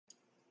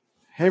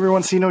Hey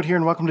everyone, C Note here,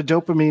 and welcome to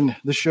Dopamine,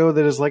 the show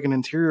that is like an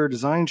interior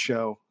design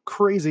show,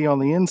 crazy on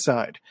the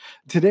inside.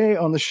 Today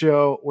on the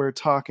show, we're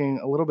talking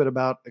a little bit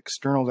about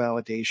external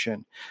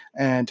validation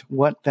and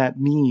what that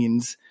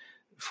means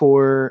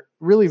for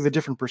really the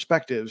different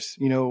perspectives.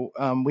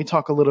 We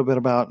talk a little bit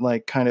about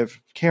like kind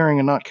of caring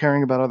and not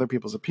caring about other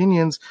people's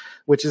opinions,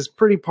 which is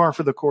pretty par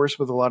for the course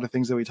with a lot of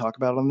things that we talk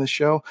about on this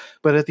show.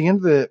 But at the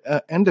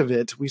end of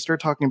it, we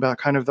start talking about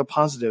kind of the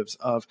positives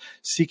of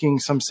seeking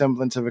some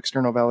semblance of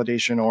external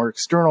validation or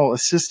external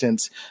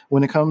assistance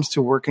when it comes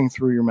to working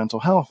through your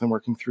mental health and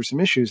working through some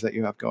issues that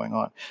you have going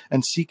on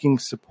and seeking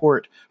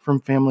support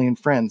from family and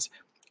friends.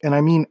 And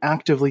I mean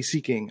actively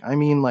seeking. I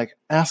mean like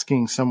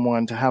asking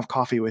someone to have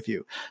coffee with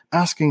you,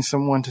 asking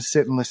someone to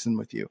sit and listen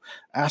with you,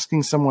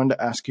 asking someone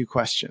to ask you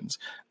questions,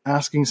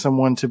 asking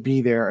someone to be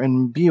there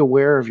and be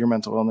aware of your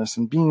mental illness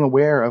and being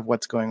aware of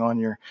what's going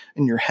on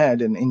in your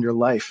head and in your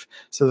life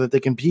so that they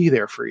can be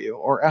there for you,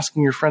 or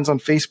asking your friends on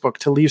Facebook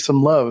to leave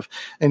some love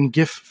in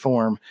GIF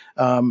form.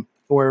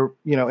 Or,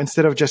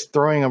 instead of just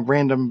throwing a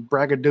random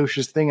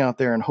braggadocious thing out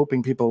there and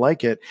hoping people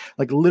like it,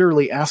 like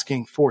literally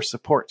asking for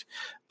support.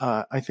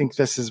 I think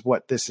this is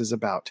what this is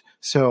about.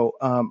 So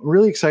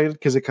really excited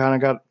because it kind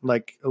of got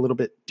like a little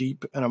bit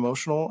deep and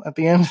emotional at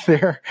the end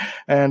there.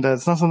 And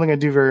it's not something I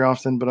do very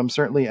often, but I'm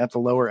certainly at the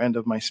lower end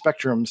of my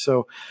spectrum.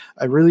 So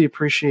I really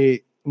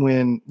appreciate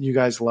when you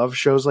guys love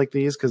shows like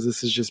these, because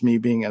this is just me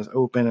being as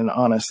open and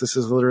honest. This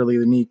is literally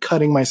me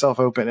cutting myself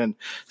open and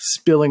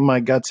spilling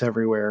my guts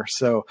everywhere.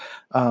 So,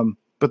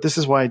 but this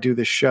is why I do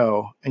this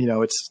show.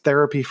 It's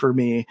therapy for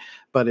me,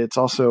 but it's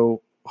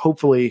also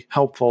hopefully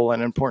helpful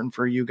and important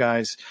for you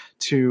guys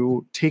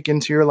to take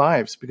into your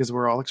lives, because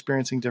we're all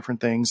experiencing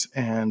different things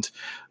and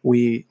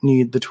we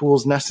need the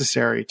tools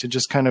necessary to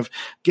just kind of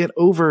get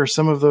over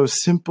some of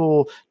those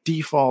simple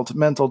default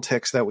mental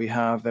tics that we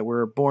have, that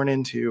we're born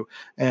into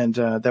and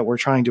that we're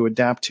trying to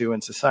adapt to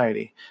in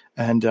society.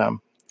 And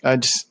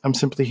I'm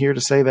simply here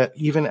to say that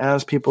even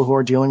as people who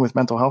are dealing with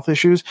mental health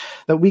issues,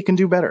 that we can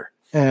do better.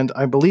 And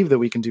I believe that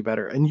we can do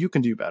better and you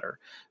can do better.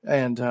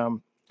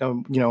 And,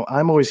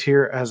 I'm always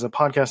here as a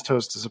podcast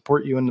host to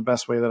support you in the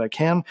best way that I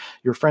can.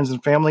 Your friends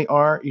and family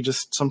are.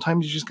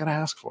 Sometimes you just got to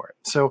ask for it.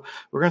 So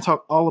we're going to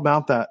talk all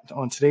about that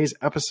on today's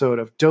episode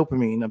of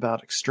Dopamine,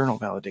 about external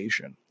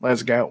validation.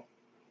 Let's go.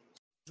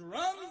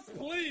 Drums,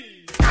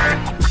 please.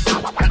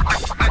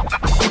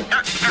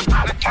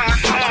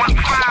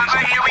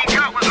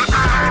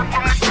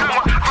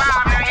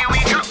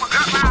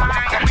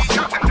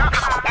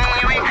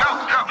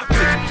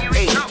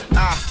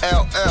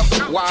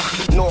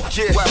 North,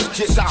 west,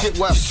 south,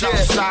 west,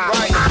 side,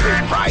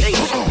 right,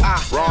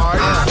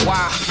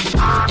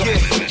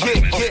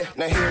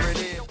 now here it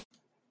is.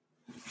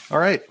 All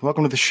right,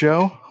 welcome to the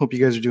show. Hope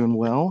you guys are doing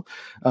well.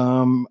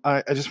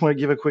 I just want to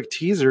give a quick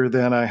teaser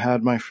that I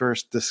had my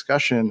first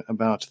discussion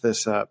about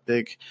this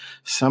big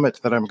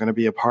summit that I'm going to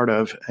be a part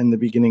of in the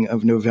beginning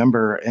of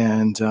November.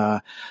 And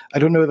I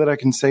don't know that I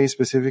can say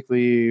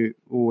specifically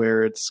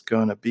where it's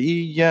going to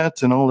be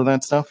yet and all of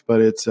that stuff, but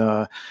it's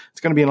going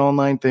to be an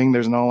online thing.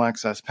 There's an all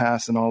access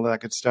pass and all that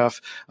good stuff.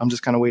 I'm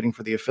just kind of waiting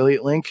for the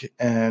affiliate link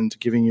and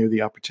giving you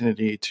the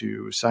opportunity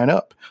to sign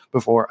up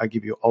before I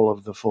give you all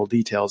of the full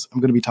details.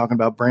 I'm going to be talking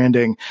about branding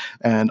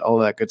and all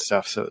that good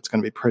stuff. So it's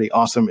going to be pretty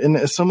awesome in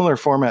a similar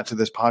format to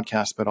this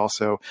podcast, but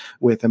also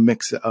with a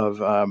mix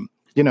of,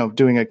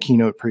 doing a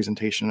keynote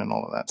presentation and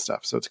all of that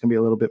stuff. So it's going to be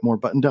a little bit more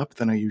buttoned up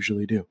than I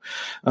usually do.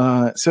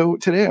 So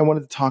today I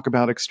wanted to talk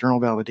about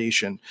external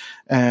validation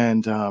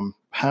and,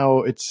 how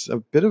it's a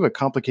bit of a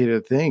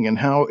complicated thing, and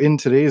how in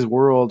today's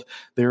world,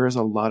 there is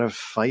a lot of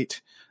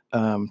fight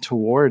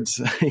towards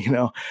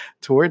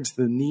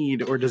the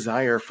need or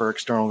desire for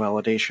external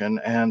validation.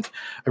 And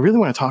I really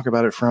want to talk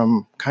about it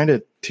from kind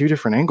of two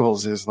different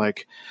angles, is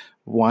like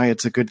why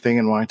it's a good thing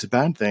and why it's a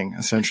bad thing,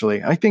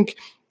 essentially. I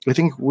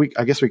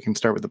guess we can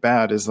start with the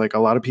bad. Is like a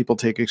lot of people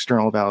take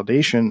external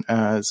validation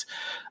as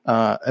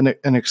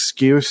an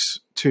excuse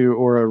to,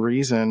 or a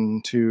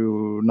reason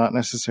to not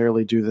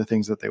necessarily do the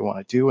things that they want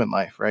to do in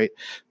life, right?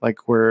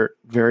 Like we're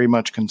very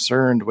much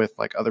concerned with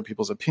like other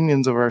people's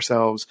opinions of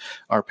ourselves,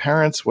 our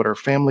parents, what our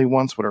family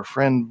wants, what our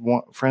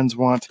friends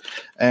want.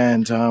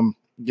 And,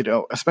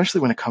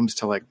 especially when it comes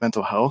to like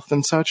mental health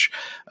and such,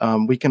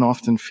 we can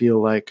often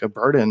feel like a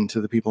burden to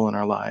the people in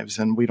our lives,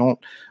 and we don't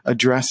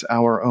address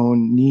our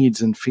own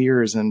needs and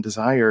fears and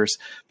desires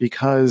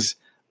because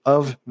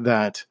of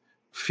that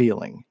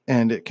feeling.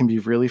 And it can be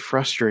really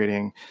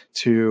frustrating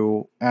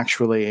to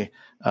actually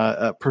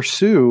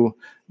pursue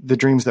the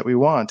dreams that we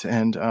want.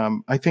 And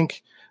I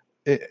think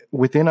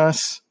within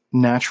us,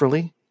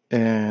 naturally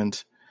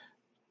and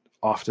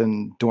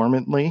often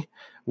dormantly,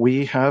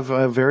 we have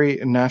a very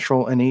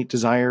natural, innate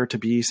desire to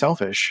be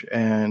selfish.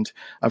 And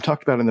I've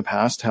talked about in the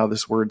past how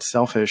this word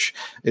selfish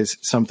is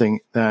something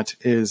that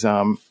is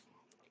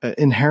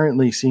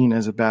inherently seen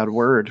as a bad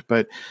word,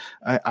 but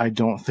I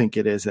don't think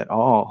it is at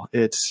all.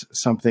 It's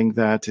something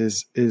that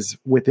is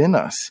within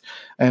us.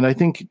 And I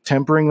think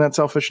tempering that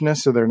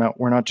selfishness so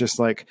we're not just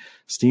like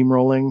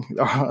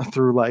steamrolling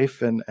through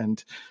life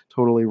and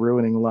totally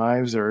ruining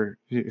lives or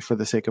for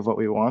the sake of what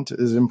we want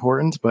is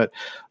important. But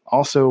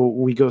also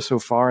we go so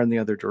far in the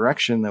other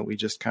direction that we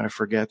just kind of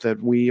forget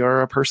that we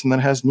are a person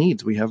that has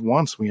needs. We have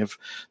wants, we have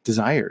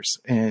desires,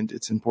 and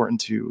it's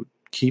important to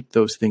keep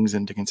those things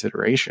into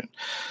consideration.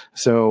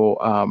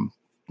 So,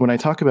 when I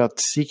talk about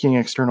seeking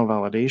external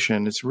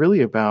validation, it's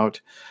really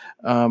about,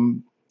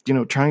 trying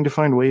to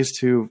find ways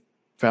to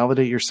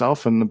validate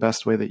yourself in the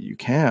best way that you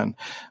can.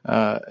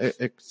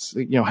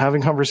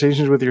 Having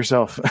conversations with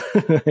yourself.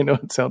 I know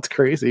it sounds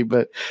crazy,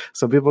 but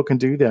some people can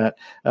do that.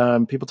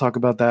 People talk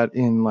about that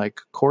in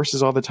like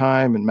courses all the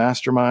time and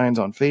masterminds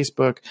on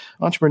Facebook.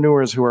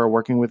 Entrepreneurs who are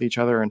working with each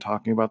other and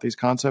talking about these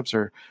concepts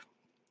are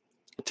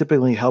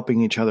typically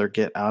helping each other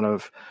get out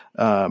of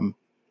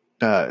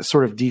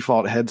sort of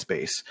default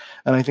headspace.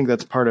 And I think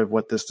that's part of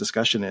what this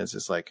discussion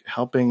is like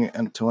helping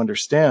and to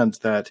understand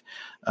that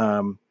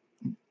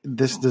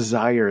this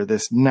desire,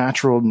 this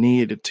natural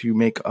need to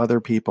make other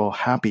people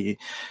happy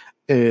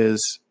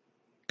is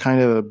kind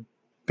of a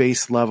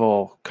base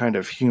level kind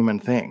of human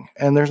thing.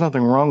 And there's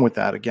nothing wrong with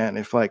that. Again,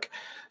 if like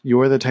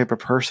you're the type of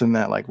person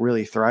that like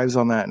really thrives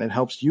on that and it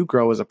helps you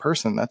grow as a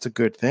person, that's a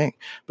good thing.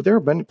 But there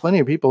have been plenty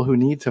of people who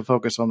need to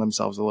focus on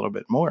themselves a little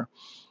bit more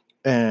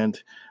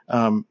and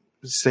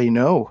say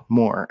no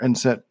more and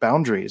set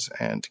boundaries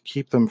and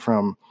keep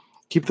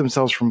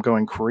themselves from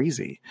going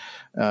crazy.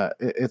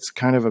 It's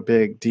kind of a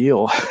big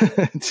deal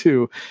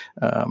to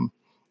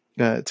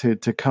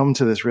come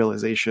to this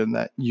realization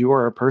that you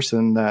are a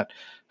person that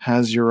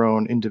has your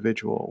own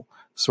individual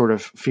sort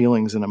of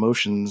feelings and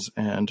emotions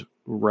and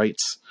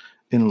rights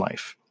in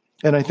life.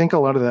 And I think a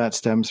lot of that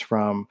stems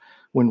from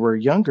when we're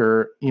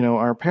younger,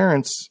 our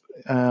parents,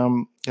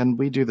 and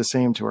we do the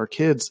same to our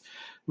kids,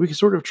 we can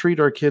sort of treat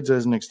our kids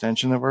as an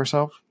extension of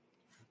ourselves.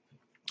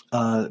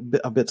 A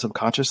bit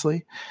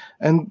subconsciously.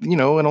 And, in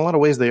a lot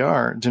of ways they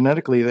are.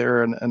 Genetically,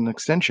 they're an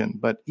extension,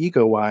 but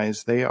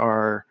ego-wise, they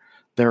are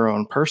their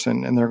own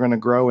person and they're going to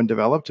grow and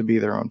develop to be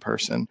their own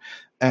person.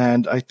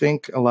 And I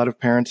think a lot of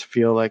parents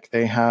feel like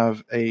they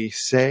have a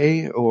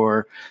say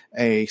or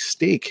a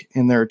stake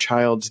in their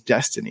child's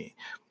destiny.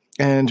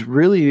 And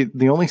really,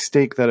 the only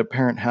stake that a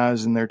parent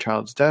has in their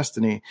child's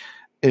destiny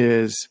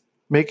is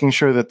making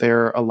sure that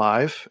they're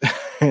alive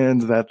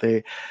and that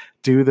they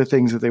do the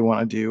things that they want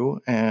to do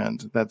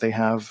and that they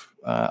have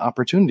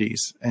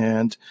opportunities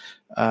and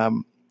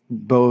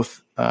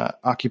both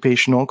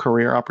occupational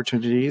career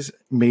opportunities,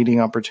 mating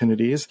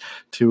opportunities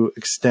to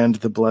extend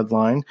the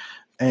bloodline,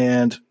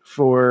 and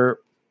for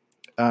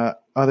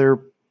other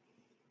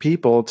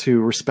people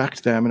to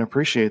respect them and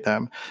appreciate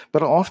them.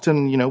 But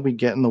often, we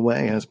get in the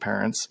way as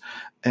parents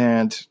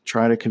and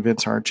try to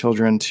convince our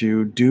children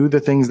to do the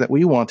things that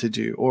we want to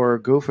do or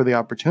go for the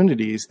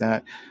opportunities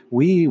that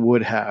we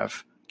would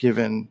have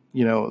given,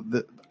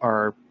 the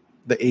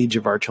age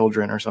of our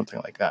children or something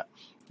like that.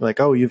 Like,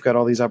 oh, you've got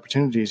all these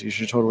opportunities. You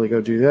should totally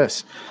go do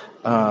this.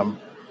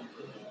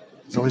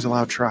 It's always a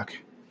loud truck.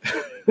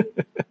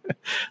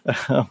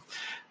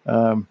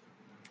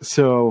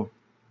 So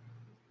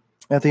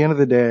at the end of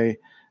the day,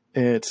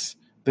 it's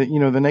the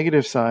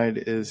negative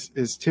side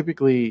is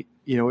typically,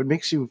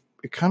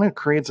 it kind of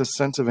creates a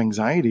sense of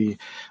anxiety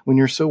when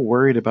you're so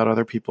worried about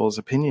other people's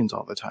opinions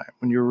all the time,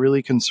 when you're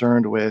really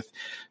concerned with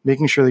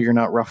making sure that you're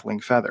not ruffling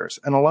feathers.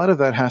 And a lot of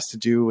that has to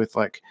do with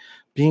like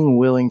being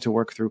willing to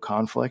work through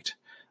conflict.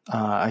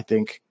 I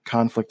think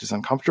conflict is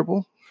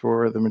uncomfortable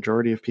for the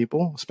majority of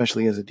people,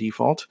 especially as a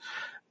default.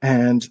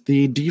 And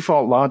the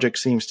default logic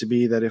seems to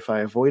be that if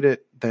I avoid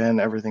it, then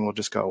everything will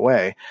just go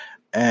away.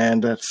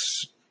 And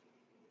that's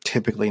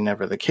typically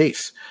never the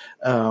case.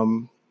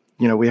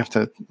 We have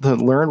to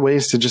learn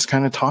ways to just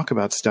kind of talk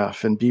about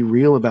stuff and be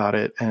real about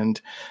it.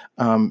 And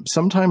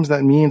sometimes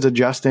that means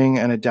adjusting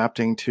and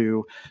adapting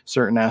to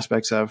certain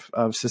aspects of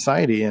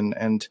society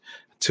and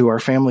to our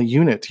family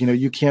unit.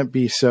 You can't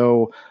be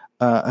so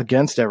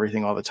against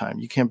everything all the time.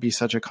 You can't be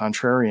such a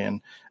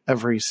contrarian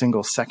every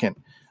single second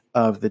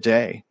of the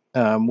day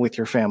with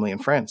your family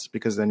and friends,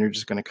 because then you're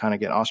just going to kind of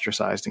get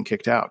ostracized and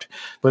kicked out.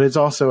 But it's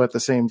also at the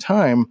same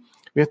time,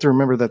 we have to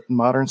remember that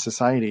modern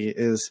society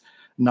is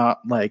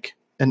not like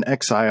an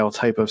exile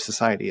type of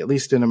society, at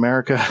least in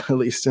America, at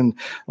least in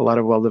a lot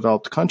of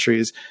well-developed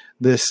countries.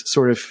 This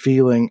sort of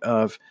feeling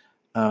of,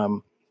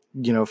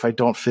 if I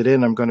don't fit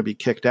in, I'm going to be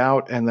kicked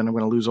out, and then I'm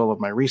going to lose all of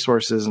my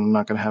resources, and I'm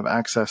not going to have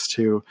access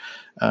to,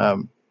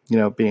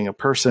 being a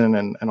person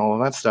and all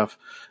of that stuff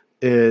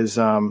is,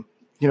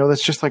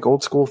 that's just like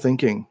old school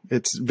thinking.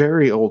 It's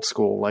very old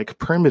school, like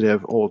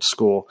primitive old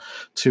school,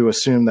 to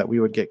assume that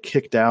we would get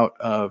kicked out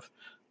of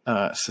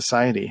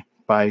society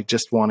by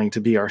just wanting to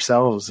be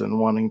ourselves and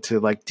wanting to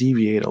like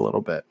deviate a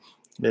little bit.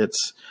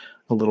 It's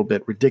a little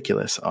bit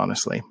ridiculous,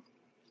 honestly.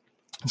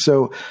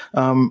 So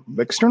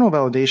external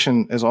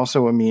validation is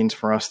also a means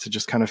for us to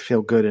just kind of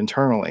feel good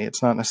internally.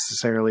 It's not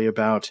necessarily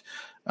about,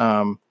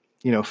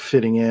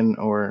 fitting in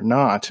or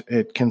not.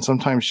 It can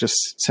sometimes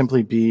just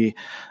simply be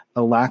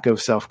a lack of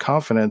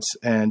self-confidence,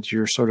 and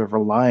you're sort of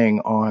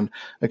relying on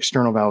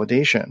external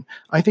validation.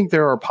 I think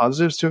there are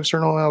positives to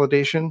external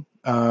validation,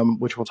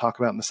 which we'll talk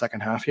about in the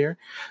second half here.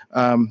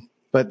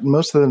 But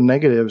most of the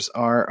negatives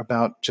are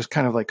about just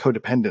kind of like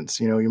codependence.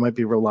 You might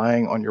be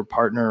relying on your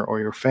partner or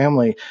your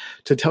family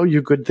to tell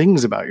you good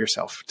things about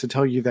yourself, to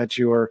tell you that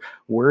you're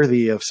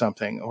worthy of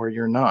something or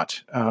you're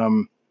not.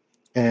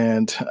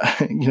 And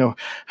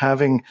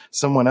having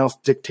someone else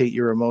dictate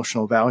your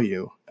emotional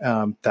value,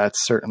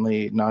 that's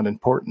certainly not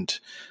important,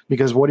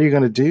 because what are you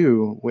going to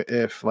do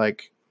if,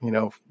 like,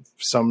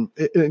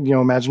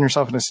 imagine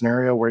yourself in a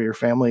scenario where your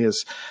family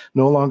is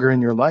no longer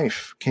in your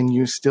life. Can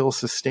you still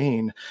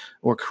sustain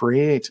or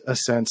create a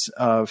sense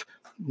of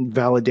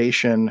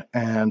validation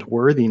and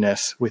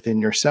worthiness within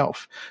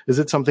yourself? Is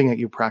it something that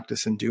you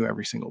practice and do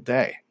every single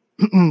day?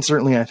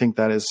 Certainly, I think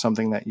that is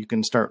something that you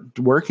can start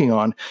working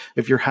on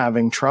if you're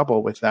having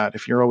trouble with that.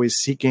 If you're always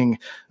seeking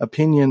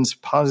opinions,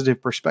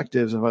 positive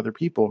perspectives of other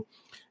people,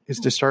 is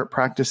to start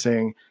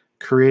practicing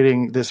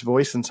creating this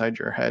voice inside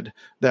your head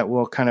that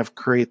will kind of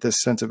create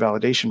this sense of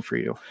validation for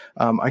you.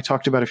 I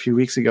talked about a few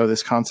weeks ago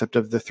this concept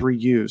of the 3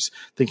 U's,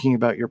 thinking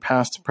about your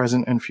past,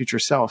 present, and future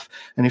self.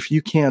 And if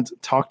you can't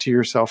talk to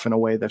yourself in a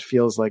way that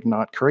feels like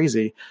not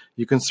crazy,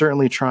 you can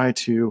certainly try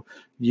to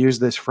use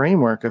this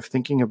framework of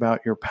thinking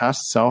about your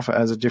past self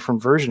as a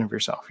different version of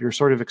yourself. You're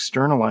sort of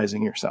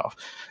externalizing yourself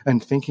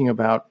and thinking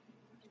about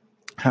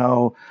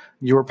how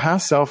your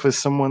past self is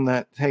someone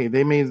that, hey,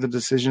 they made the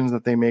decisions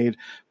that they made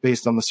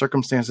based on the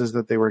circumstances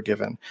that they were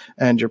given.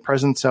 And your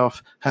present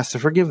self has to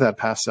forgive that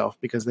past self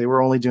because they were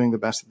only doing the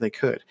best that they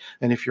could.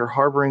 And if you're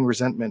harboring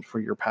resentment for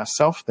your past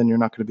self, then you're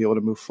not going to be able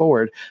to move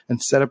forward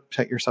and set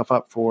yourself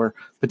up for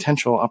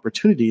potential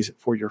opportunities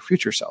for your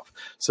future self.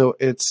 So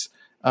it's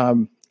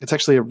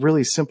actually a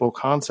really simple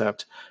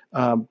concept.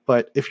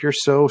 But if you're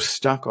so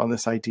stuck on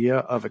this idea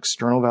of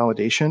external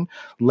validation,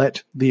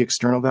 let the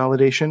external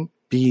validation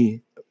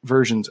be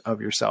versions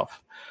of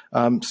yourself.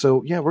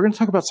 So we're going to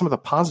talk about some of the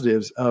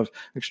positives of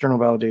external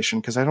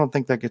validation, because I don't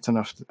think that gets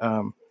enough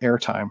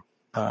airtime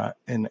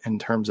in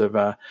terms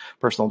of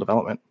personal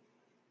development.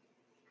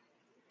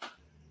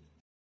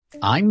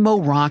 I'm Mo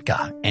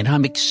Rocca, and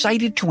I'm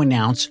excited to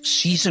announce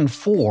Season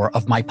 4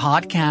 of my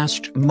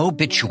podcast,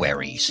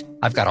 Mobituaries.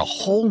 I've got a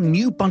whole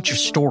new bunch of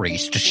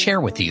stories to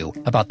share with you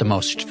about the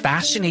most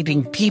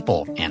fascinating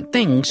people and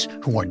things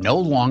who are no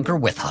longer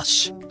with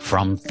us.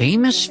 From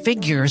famous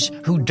figures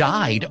who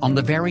died on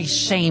the very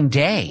same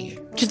day,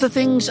 to the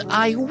things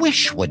I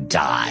wish would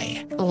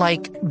die,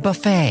 like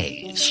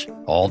buffets.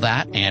 All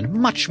that and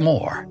much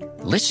more.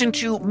 Listen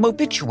to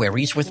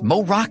Mobituaries with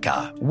Mo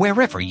Rocca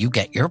wherever you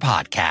get your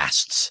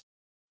podcasts.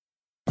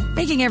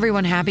 Making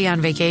everyone happy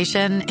on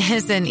vacation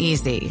isn't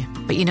easy,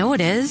 but you know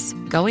what is?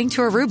 Going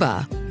to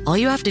Aruba. All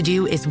you have to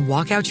do is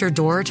walk out your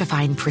door to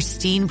find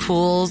pristine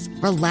pools,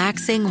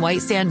 relaxing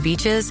white sand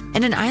beaches,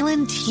 and an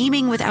island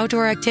teeming with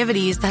outdoor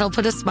activities that'll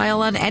put a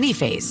smile on any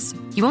face.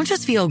 You won't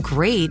just feel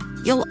great,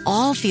 you'll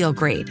all feel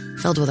great,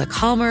 filled with a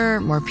calmer,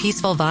 more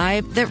peaceful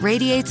vibe that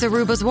radiates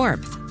Aruba's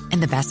warmth.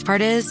 And the best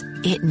part is,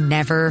 it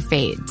never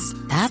fades.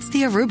 That's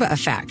the Aruba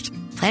effect.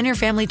 Plan your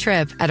family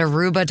trip at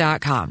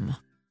Aruba.com.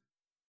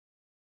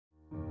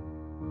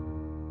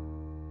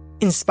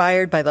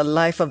 Inspired by the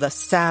life of the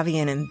savvy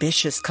and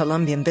ambitious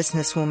Colombian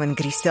businesswoman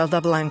Griselda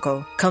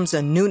Blanco comes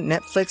a new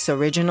Netflix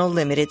original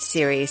limited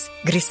series.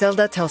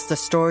 Griselda tells the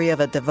story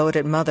of a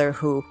devoted mother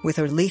who, with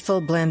her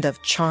lethal blend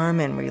of charm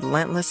and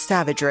relentless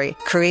savagery,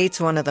 creates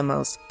one of the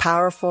most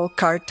powerful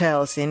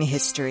cartels in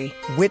history.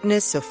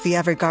 Witness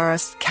Sofia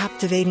Vergara's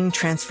captivating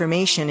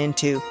transformation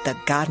into the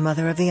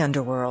godmother of the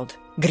underworld.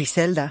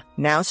 Griselda,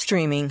 now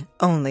streaming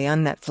only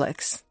on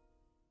Netflix.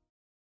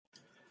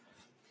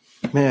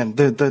 Man,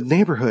 the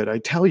neighborhood, I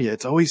tell you,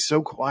 it's always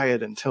so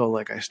quiet until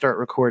like I start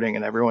recording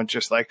and everyone's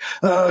just like,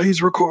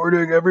 he's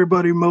recording,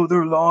 everybody mow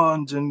their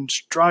lawns and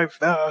drive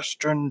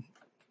fast and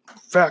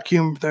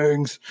vacuum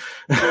things,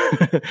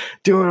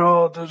 do it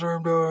all at the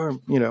same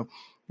time.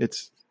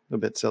 It's a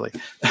bit silly.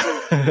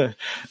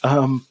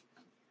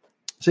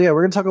 So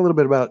we're going to talk a little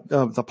bit about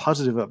the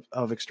positive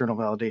of external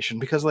validation,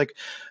 because like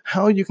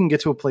how you can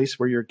get to a place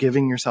where you're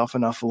giving yourself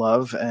enough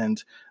love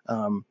and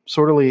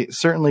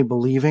certainly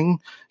believing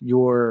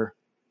your,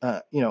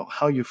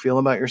 how you feel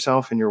about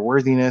yourself and your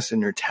worthiness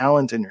and your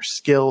talent and your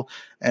skill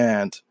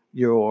and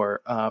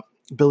your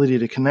ability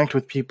to connect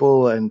with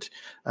people and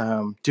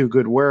do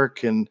good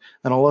work and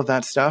all of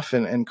that stuff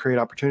and create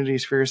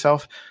opportunities for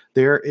yourself.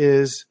 There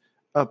is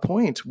a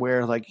point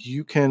where like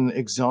you can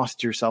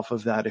exhaust yourself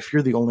of that if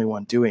you're the only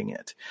one doing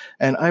it.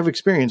 And I've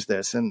experienced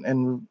this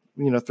and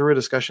through a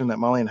discussion that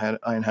Molly and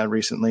I had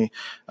recently,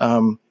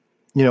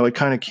 it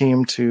kind of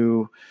came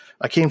to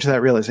that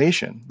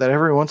realization that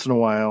every once in a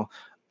while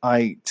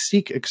I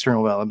seek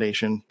external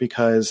validation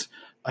because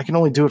I can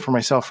only do it for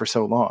myself for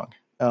so long.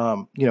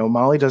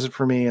 Molly does it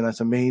for me and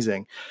that's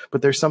amazing,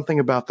 but there's something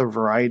about the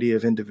variety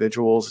of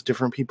individuals,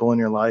 different people in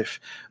your life,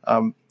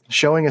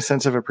 showing a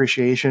sense of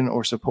appreciation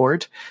or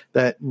support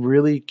that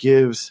really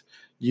gives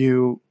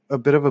you a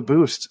bit of a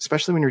boost,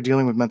 especially when you're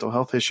dealing with mental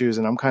health issues.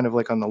 And I'm kind of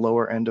like on the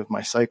lower end of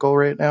my cycle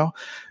right now,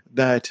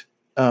 that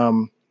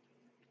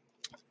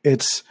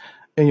it's,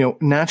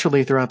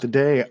 naturally throughout the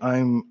day,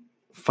 I'm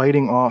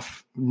fighting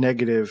off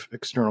negative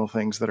external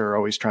things that are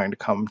always trying to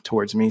come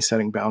towards me,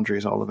 setting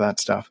boundaries, all of that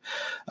stuff.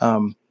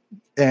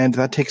 And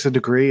that takes a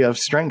degree of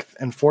strength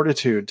and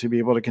fortitude to be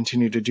able to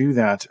continue to do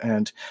that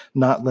and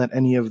not let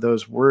any of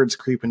those words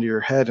creep into your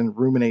head and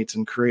ruminate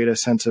and create a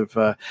sense of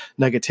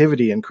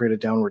negativity and create a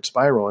downward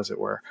spiral, as it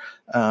were.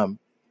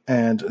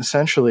 And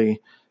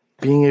essentially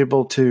being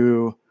able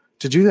to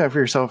do that for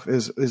yourself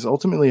is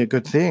ultimately a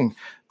good thing.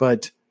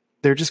 But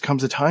there just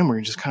comes a time where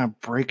you just kind of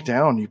break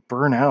down, you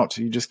burn out,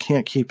 you just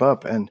can't keep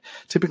up. And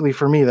typically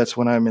for me, that's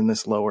when I'm in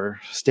this lower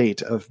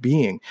state of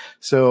being.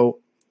 So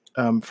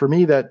for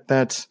me,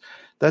 that's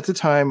a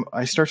time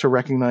I start to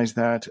recognize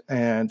that,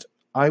 and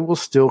I will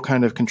still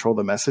kind of control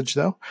the message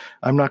though.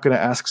 I'm not going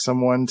to ask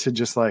someone to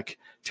just like,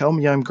 tell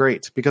me I'm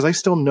great, because I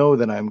still know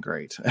that I'm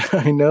great.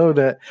 I know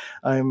that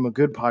I'm a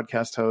good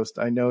podcast host.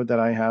 I know that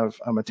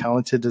I'm a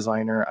talented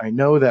designer. I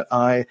know that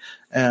I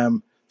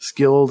am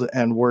skilled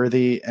and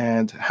worthy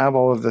and have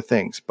all of the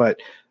things, but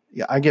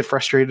yeah, I get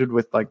frustrated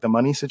with like the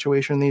money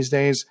situation these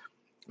days.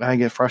 I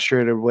get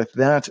frustrated with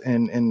that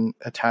and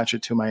attach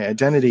it to my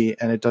identity,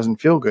 and it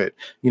doesn't feel good.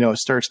 You know, it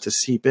starts to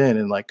seep in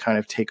and like kind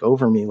of take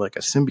over me like a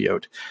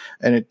symbiote,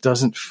 and it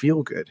doesn't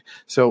feel good.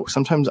 So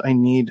sometimes I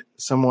need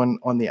someone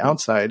on the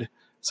outside,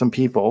 some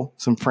people,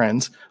 some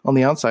friends on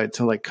the outside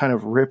to like kind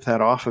of rip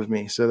that off of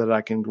me so that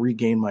I can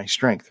regain my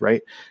strength,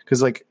 right?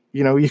 Because like,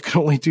 you know, you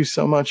can only do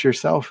so much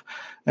yourself,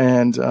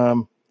 and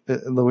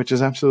which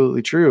is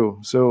absolutely true.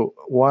 So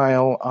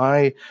while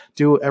I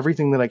do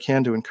everything that I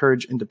can to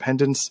encourage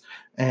independence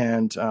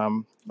and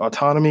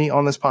autonomy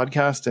on this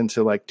podcast, and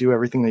to like do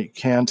everything that you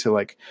can to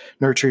like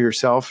nurture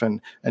yourself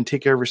and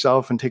take care of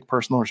yourself and take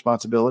personal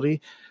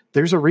responsibility,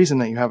 there's a reason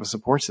that you have a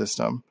support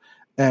system.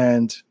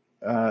 And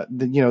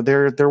you know,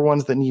 they're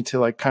ones that need to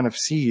like kind of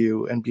see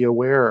you and be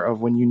aware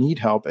of when you need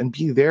help and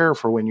be there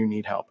for when you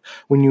need help,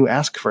 when you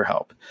ask for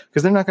help,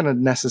 because they're not going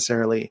to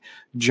necessarily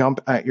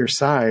jump at your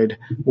side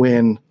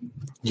when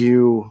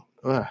you,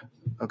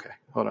 okay,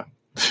 hold on.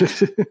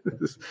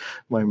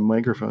 My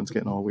microphone's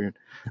getting all weird.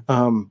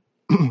 We're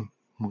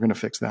going to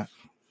fix that.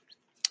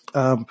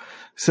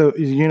 So,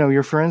 you know,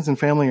 your friends and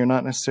family are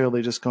not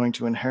necessarily just going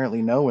to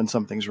inherently know when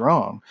something's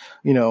wrong.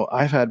 You know,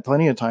 I've had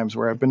plenty of times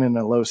where I've been in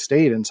a low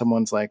state and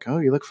someone's like, oh,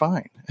 you look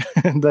fine.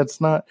 And that's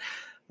not,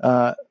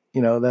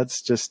 you know,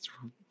 that's just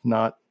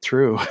not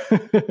true.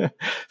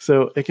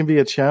 So it can be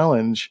a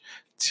challenge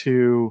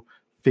to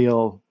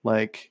feel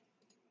like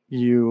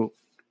you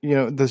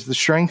know, the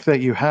strength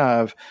that you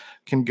have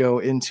can go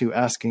into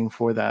asking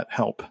for that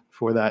help,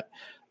 for that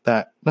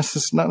not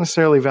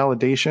necessarily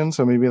validation.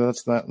 So maybe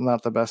that's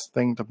not the best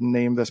thing to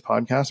name this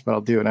podcast, but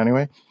I'll do it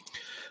anyway.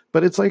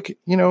 But it's like,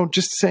 you know,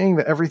 just saying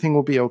that everything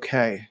will be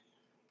okay.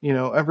 You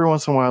know, every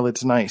once in a while,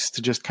 it's nice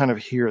to just kind of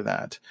hear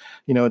that.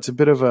 You know, it's a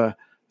bit of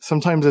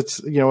sometimes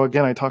it's, you know,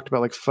 again, I talked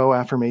about like faux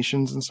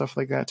affirmations and stuff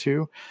like that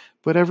too.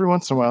 But every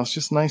once in a while, it's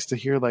just nice to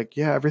hear like,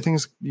 yeah,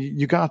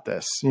 you got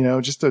this, you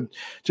know, just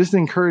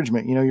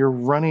encouragement. You know,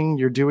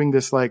 you're doing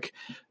this like,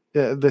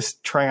 this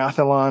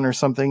triathlon or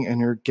something, and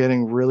you're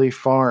getting really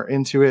far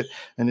into it,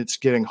 and it's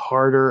getting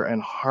harder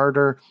and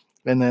harder.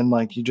 And then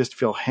like you just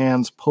feel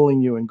hands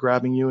pulling you and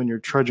grabbing you, and you're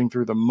trudging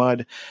through the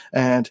mud.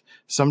 And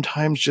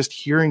sometimes just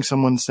hearing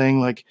someone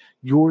saying like,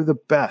 you're the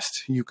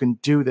best, you can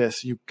do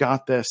this, you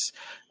got this,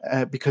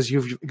 because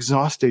you've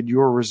exhausted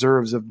your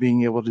reserves of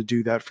being able to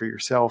do that for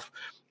yourself.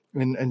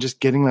 And just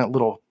getting that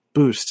little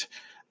boost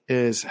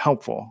is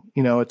helpful.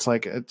 You know, it's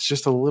like, it's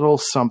just a little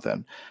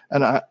something.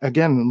 And I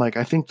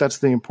think that's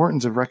the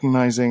importance of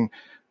recognizing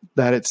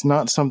that it's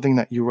not something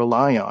that you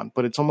rely on,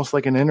 but it's almost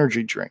like an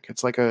energy drink.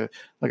 It's like a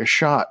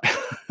shot,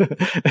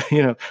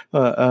 you know,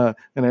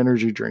 an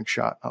energy drink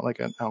shot, not like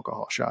an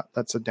alcohol shot.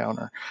 That's a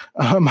downer.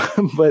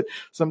 But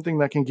something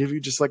that can give you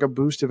just like a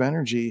boost of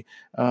energy,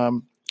 a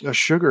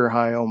sugar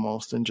high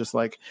almost, and just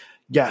like,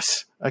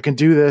 yes, I can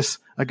do this.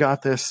 I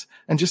got this.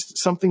 And just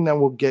something that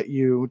will get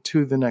you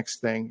to the next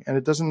thing. And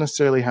it doesn't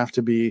necessarily have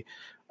to be,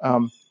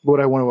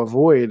 what I want to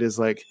avoid is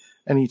like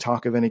any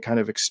talk of any kind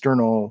of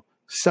external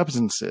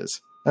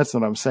substances. That's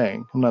what I'm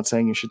saying. I'm not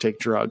saying you should take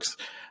drugs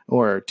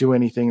or do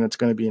anything that's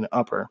going to be an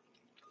upper.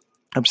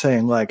 I'm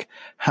saying like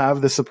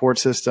have the support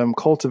system,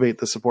 cultivate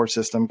the support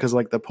system, because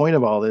like the point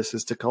of all this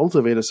is to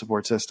cultivate a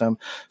support system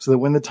so that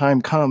when the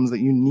time comes that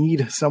you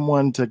need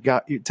someone to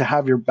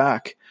have your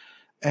back,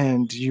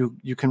 and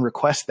you can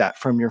request that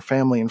from your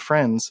family and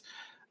friends,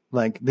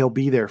 like they'll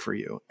be there for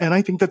you. And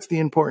I think that's the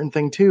important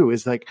thing too,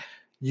 is like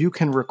you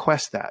can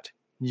request that.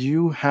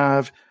 You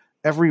have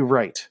every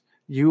right.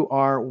 You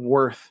are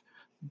worth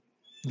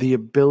the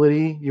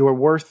ability, you are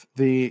worth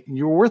the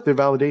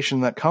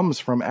validation that comes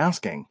from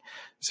asking.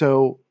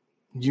 So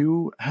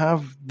you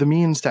have the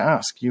means to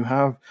ask. You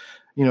have,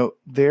 you know,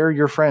 they're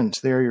your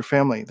friends, they're your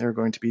family. They're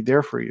going to be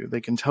there for you.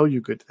 They can tell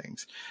you good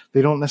things.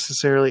 They don't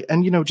necessarily,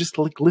 and, you know, just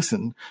like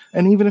listen.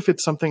 And even if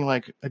it's something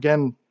like,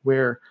 again,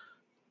 where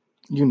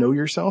you know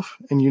yourself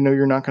and you know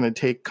you're not going to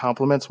take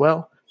compliments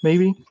well,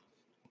 maybe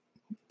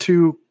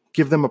to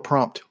give them a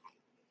prompt.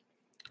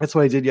 That's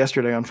what I did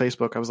yesterday on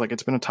Facebook. I was like,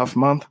 it's been a tough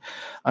month.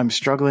 I'm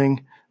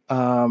struggling.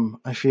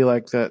 I feel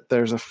like that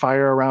there's a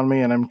fire around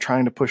me and I'm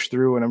trying to push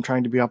through and I'm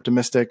trying to be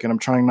optimistic and I'm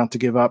trying not to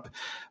give up.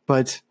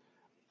 But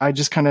I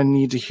just kind of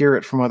need to hear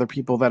it from other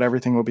people that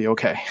everything will be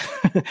okay.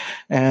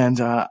 And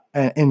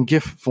in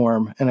GIF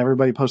form, and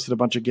everybody posted a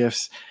bunch of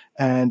GIFs.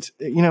 And,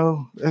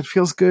 it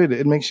feels good.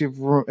 It makes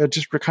you, it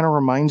just kind of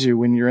reminds you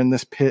when you're in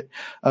this pit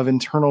of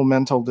internal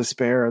mental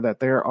despair that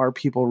there are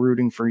people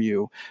rooting for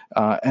you.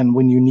 And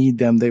when you need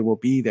them, they will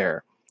be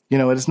there. It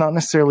is not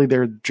necessarily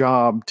their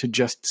job to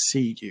just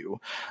see you.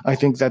 I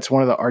think that's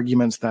one of the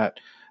arguments that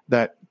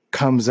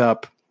comes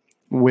up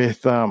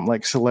with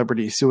like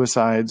celebrity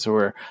suicides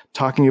or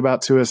talking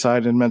about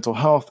suicide and mental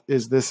health,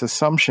 is this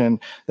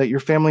assumption that your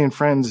family and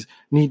friends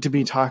need to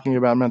be talking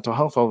about mental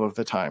health all of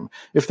the time.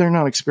 If they're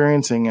not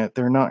experiencing it,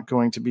 they're not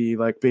going to be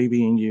like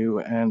babying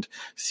you and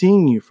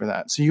seeing you for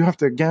that. So you have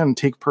to, again,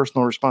 take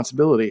personal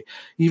responsibility.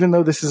 Even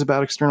though this is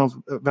about external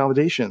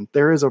validation,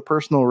 there is a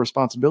personal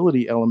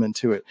responsibility element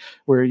to it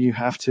where you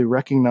have to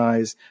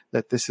recognize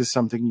that this is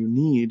something you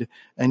need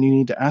and you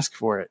need to ask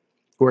for it.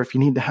 Or if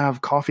you need to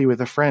have coffee with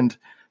a friend,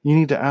 you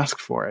need to ask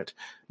for it.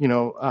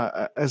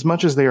 As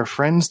much as they are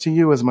friends to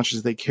you, as much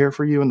as they care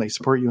for you and they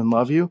support you and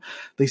love you,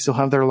 they still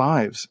have their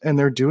lives and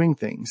they're doing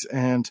things.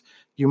 And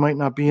you might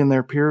not be in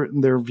their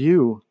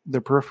view, their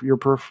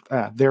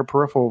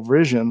peripheral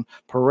vision,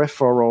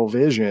 all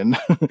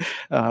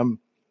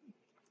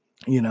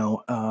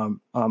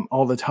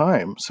the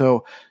time.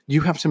 So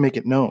you have to make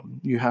it known.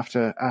 You have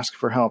to ask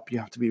for help. You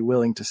have to be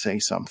willing to say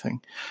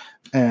something.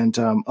 And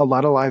a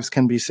lot of lives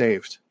can be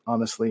saved,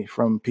 honestly,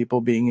 from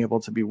people being able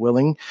to be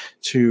willing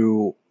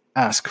to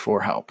ask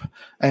for help.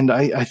 And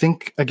I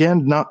think,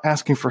 again, not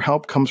asking for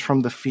help comes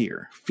from the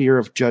fear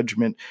of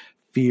judgment,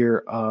 fear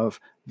of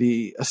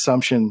the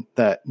assumption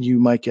that you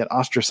might get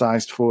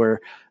ostracized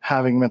for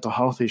having mental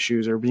health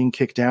issues or being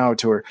kicked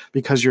out, or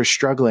because you're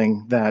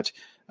struggling that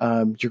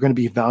you're going to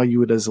be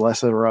valued as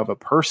lesser of a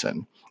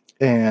person.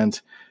 And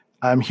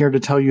I'm here to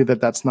tell you that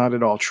that's not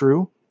at all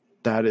true.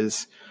 That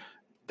is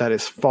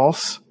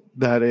false.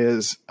 That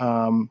is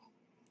a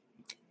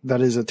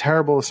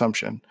terrible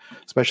assumption,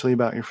 especially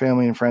about your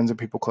family and friends and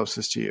people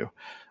closest to you.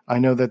 I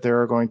know that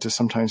there are going to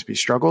sometimes be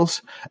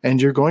struggles,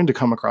 and you're going to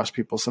come across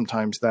people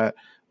sometimes that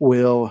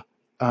will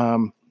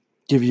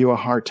give you a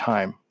hard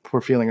time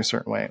for feeling a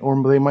certain way,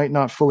 or they might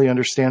not fully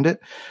understand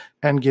it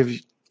and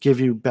give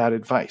you bad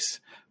advice.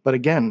 But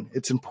again,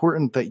 it's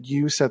important that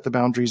you set the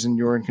boundaries and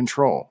you're in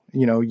control.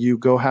 You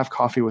go have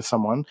coffee with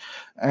someone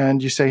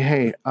and you say,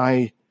 hey,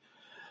 I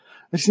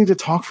just need to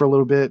talk for a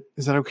little bit.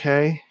 Is that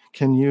okay?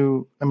 Can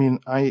you, I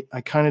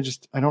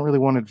don't really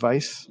want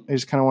advice. I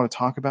just kind of want to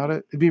talk about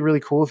it. It'd be really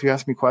cool if you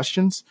ask me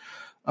questions.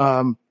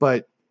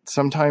 But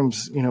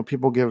sometimes,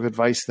 people give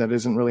advice that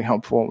isn't really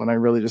helpful. And I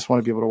really just want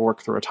to be able to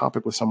work through a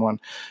topic with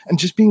someone. And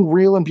just being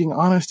real and being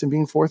honest and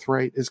being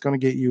forthright is going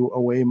to get you a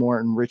way more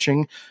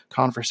enriching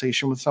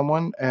conversation with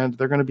someone. And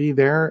they're going to be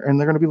there and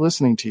they're going to be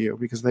listening to you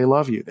because they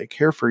love you. They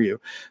care for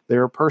you.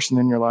 They're a person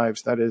in your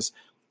lives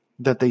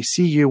that they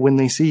see you when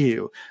they see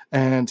you.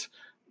 And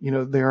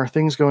there are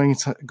things going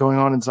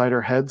on inside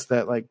our heads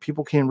that like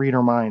people can't read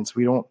our minds.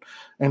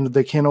 And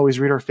they can't always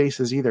read our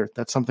faces either.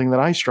 That's something that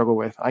I struggle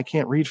with. I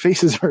can't read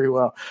faces very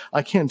well.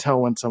 I can't tell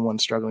when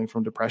someone's struggling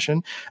from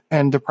depression,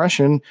 and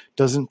depression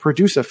doesn't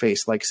produce a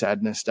face like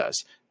sadness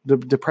does. The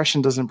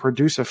depression doesn't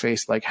produce a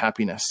face like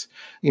happiness.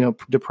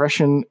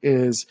 Depression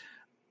is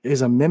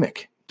a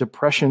mimic.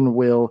 Depression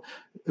will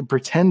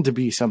pretend to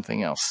be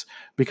something else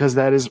because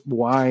that is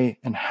why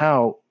and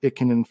how it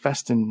can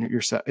infest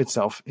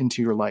itself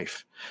into your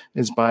life,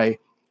 is by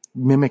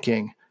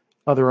mimicking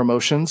other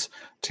emotions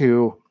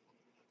to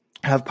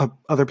have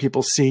other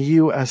people see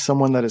you as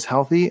someone that is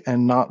healthy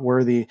and not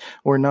worthy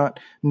or not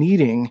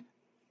needing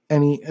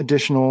any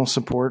additional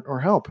support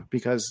or help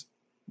because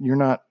you're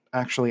not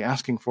actually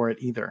asking for it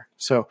either.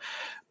 So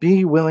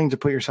be willing to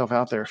put yourself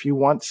out there. If you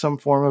want some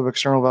form of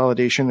external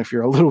validation, if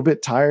you're a little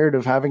bit tired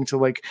of having to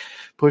like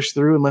push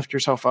through and lift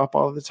yourself up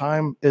all the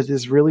time, it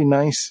is really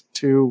nice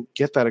to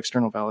get that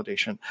external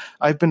validation.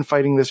 I've been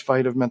fighting this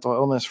fight of mental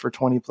illness for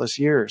 20 plus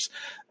years.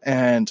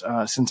 And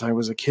since I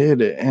was a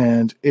kid,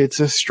 and it's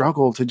a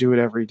struggle to do it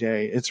every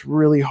day. It's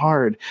really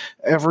hard.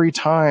 Every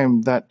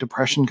time that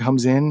depression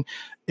comes in,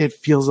 it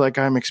feels like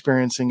I'm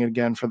experiencing it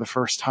again for the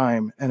first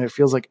time. And it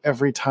feels like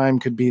every time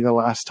could be the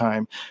last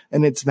time.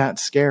 And it's that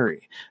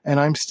scary. And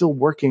I'm still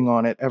working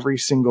on it every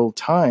single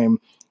time.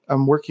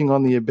 I'm working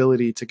on the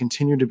ability to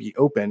continue to be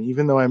open.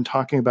 Even though I'm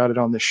talking about it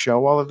on the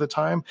show all of the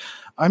time,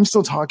 I'm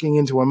still talking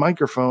into a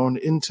microphone,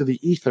 into the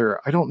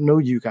ether. I don't know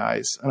you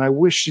guys. And I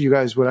wish you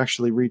guys would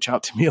actually reach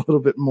out to me a little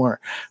bit more.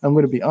 I'm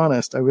going to be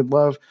honest. I would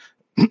love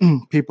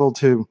people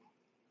to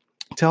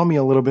tell me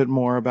a little bit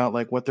more about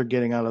like what they're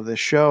getting out of this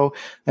show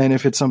and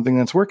if it's something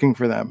that's working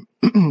for them.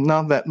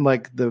 Not that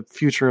like the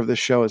future of this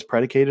show is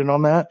predicated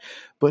on that,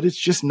 but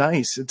it's just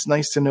nice. It's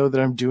nice to know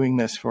that I'm doing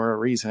this for a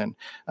reason.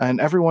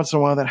 And every once in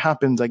a while that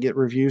happens. I get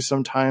reviews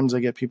sometimes. I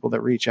get people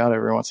that reach out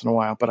every once in a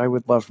while, but I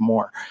would love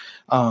more.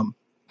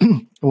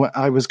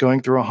 I was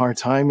going through a hard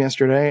time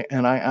yesterday,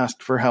 and I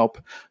asked for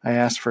help. I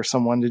asked for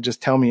someone to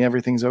just tell me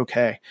everything's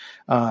okay.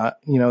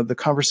 The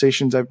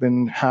conversations I've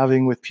been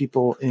having with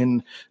people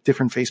in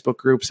different Facebook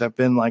groups have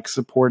been like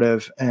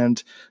supportive,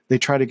 and they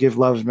try to give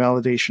love and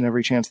validation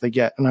every chance they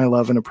get. And I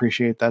love and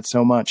appreciate that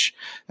so much.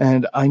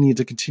 And I need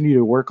to continue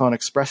to work on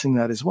expressing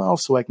that as well,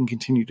 so I can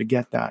continue to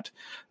get that.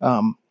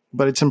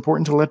 But it's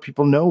important to let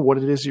people know what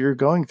it is you're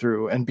going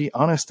through, and be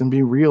honest and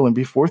be real and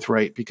be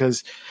forthright,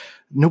 because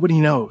nobody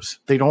knows.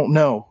 They don't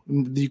know.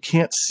 You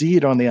can't see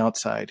it on the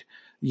outside.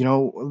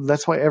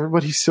 That's why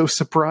everybody's so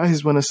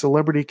surprised when a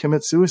celebrity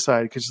commits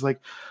suicide, because it's like,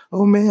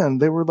 oh man,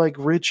 they were like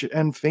rich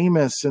and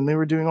famous and they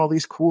were doing all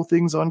these cool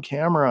things on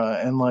camera,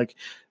 and like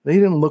they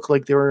didn't look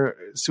like they were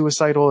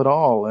suicidal at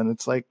all. And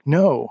it's like,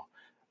 no.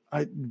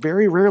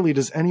 Very rarely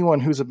does anyone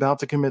who's about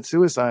to commit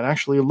suicide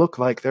actually look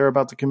like they're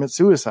about to commit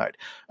suicide,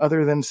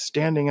 other than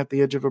standing at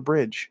the edge of a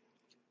bridge.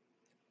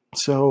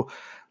 So,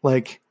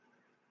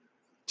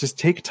 just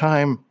take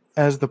time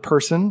as the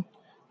person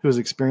who is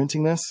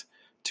experiencing this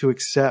to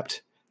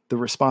accept the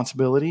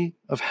responsibility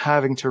of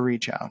having to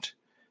reach out.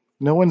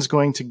 No one's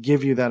going to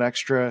give you that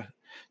extra.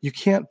 You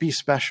can't be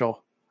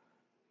special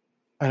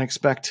and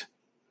expect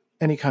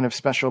any kind of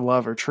special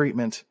love or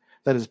treatment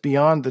that is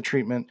beyond the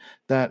treatment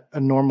that a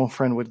normal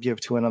friend would give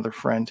to another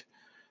friend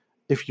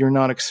if you're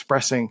not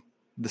expressing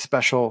the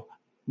special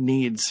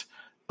needs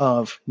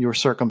of your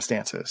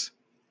circumstances.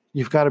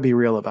 You've got to be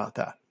real about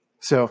that.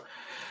 So,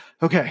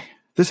 okay,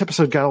 this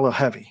episode got a little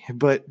heavy,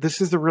 but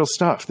this is the real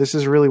stuff. This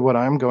is really what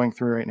I'm going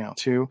through right now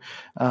too.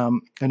 I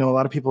know a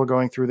lot of people are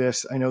going through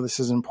this. I know this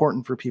is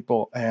important for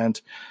people, and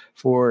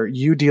for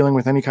you dealing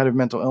with any kind of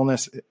mental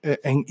illness,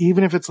 and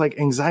even if it's like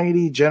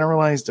anxiety,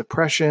 generalized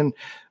depression,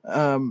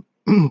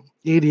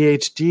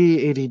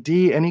 ADHD, ADD,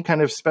 any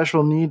kind of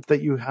special need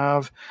that you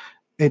have,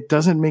 it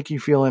doesn't make you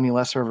feel any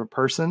lesser of a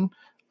person.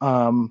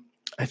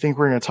 I think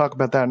we're going to talk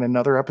about that in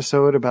another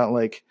episode, about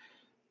like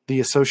the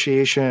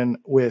association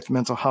with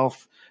mental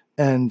health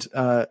and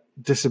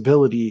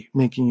disability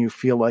making you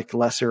feel like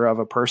lesser of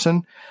a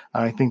person.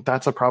 I think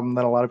that's a problem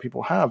that a lot of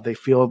people have. They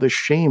feel the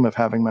shame of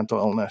having mental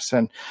illness,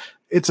 and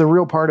it's a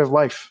real part of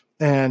life.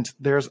 And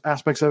there's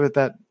aspects of it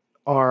that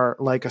are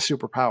like a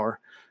superpower.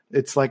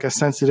 It's like a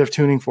sensitive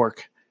tuning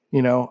fork.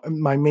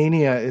 My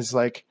mania is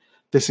like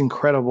this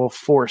incredible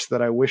force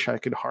that I wish I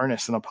could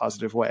harness in a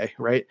positive way,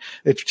 right?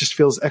 It just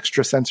feels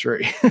extra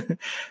sensory.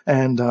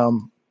 And,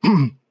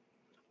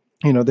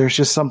 there's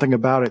just something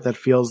about it that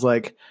feels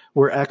like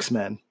we're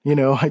X-Men.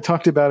 I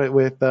talked about it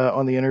with,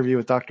 on the interview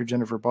with Dr.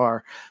 Jennifer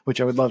Barr,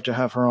 which I would love to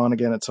have her on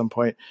again at some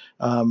point.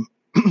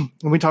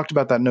 And we talked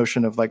about that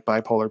notion of like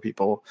bipolar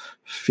people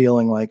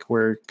feeling like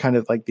we're kind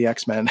of like the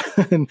X-Men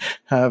and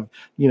have,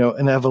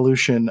 an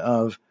evolution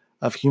of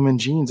human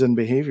genes and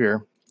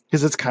behavior,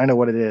 because it's kind of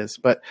what it is.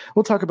 But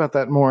we'll talk about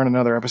that more in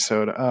another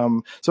episode.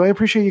 So I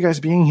appreciate you guys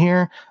being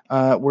here.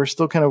 We're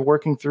still kind of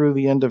working through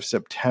the end of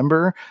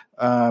September.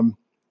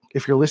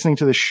 If you're listening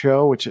to the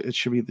show, which it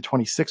should be the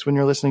 26th when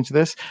you're listening to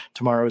this,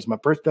 tomorrow is my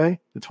birthday,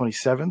 the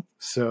 27th.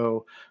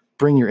 So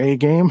bring your A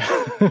game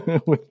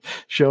with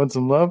showing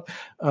some love.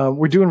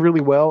 We're doing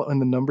really well in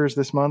the numbers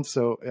this month,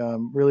 so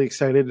really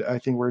excited. I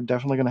think we're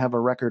definitely going to have a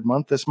record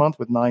month this month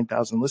with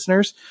 9,000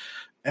 listeners.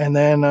 And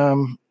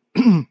then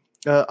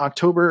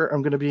October,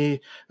 I'm going to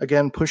be,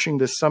 again, pushing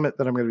this summit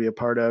that I'm going to be a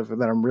part of,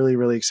 that I'm really,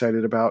 really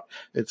excited about.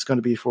 It's going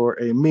to be for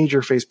a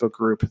major Facebook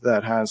group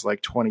that has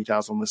like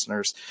 20,000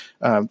 listeners,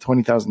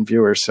 20,000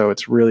 viewers. So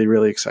it's really,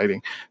 really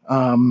exciting.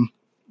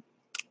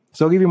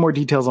 So I'll give you more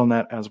details on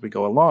that as we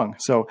go along.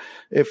 So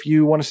if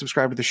you want to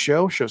subscribe to the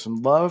show, show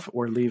some love,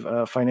 or leave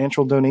a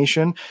financial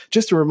donation,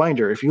 just a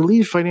reminder, if you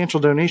leave financial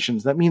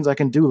donations, that means I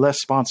can do less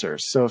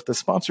sponsors. So if the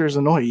sponsors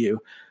annoy you,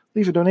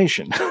 leave a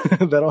donation.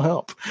 That'll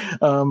help.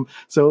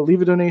 So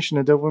leave a donation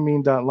at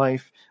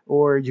dopamine.life,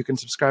 or you can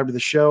subscribe to the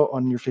show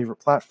on your favorite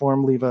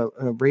platform. Leave a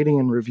rating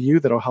and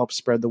review. That'll help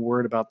spread the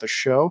word about the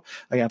show.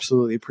 I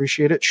absolutely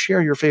appreciate it.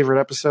 Share your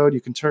favorite episode.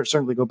 You can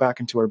certainly go back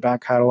into our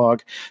back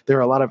catalog. There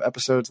are a lot of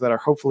episodes that are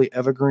hopefully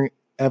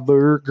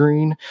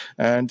evergreen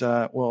and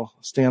will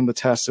stand the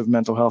test of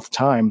mental health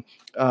time.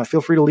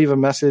 Feel free to leave a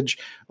message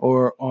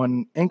or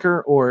on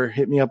Anchor, or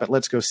hit me up at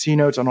Let's Go C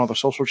Notes on all the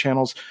social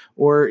channels,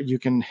 or you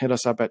can hit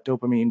us up at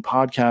Dopamine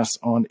Podcast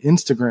on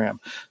Instagram.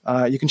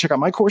 You can check out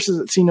my courses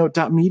at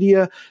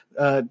cnote.media,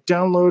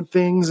 download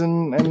things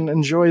and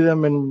enjoy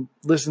them and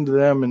listen to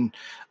them. And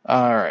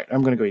all right,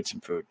 I'm going to go eat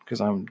some food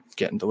because I'm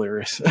getting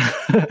delirious.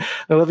 I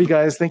love you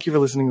guys. Thank you for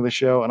listening to the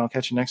show, and I'll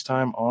catch you next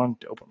time on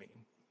Dopamine.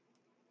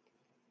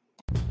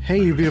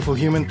 Hey, you beautiful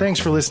human. Thanks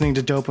for listening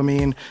to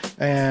Dopamine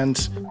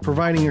and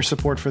providing your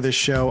support for this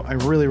show. I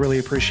really, really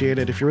appreciate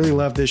it. If you really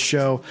love this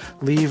show,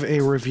 leave a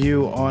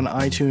review on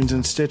iTunes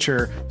and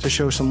Stitcher to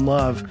show some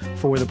love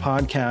for the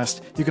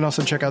podcast. You can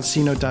also check out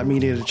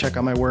cnote.media to check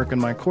out my work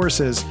and my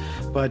courses.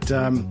 But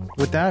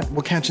with that,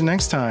 we'll catch you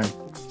next time.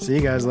 See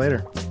you guys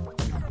later.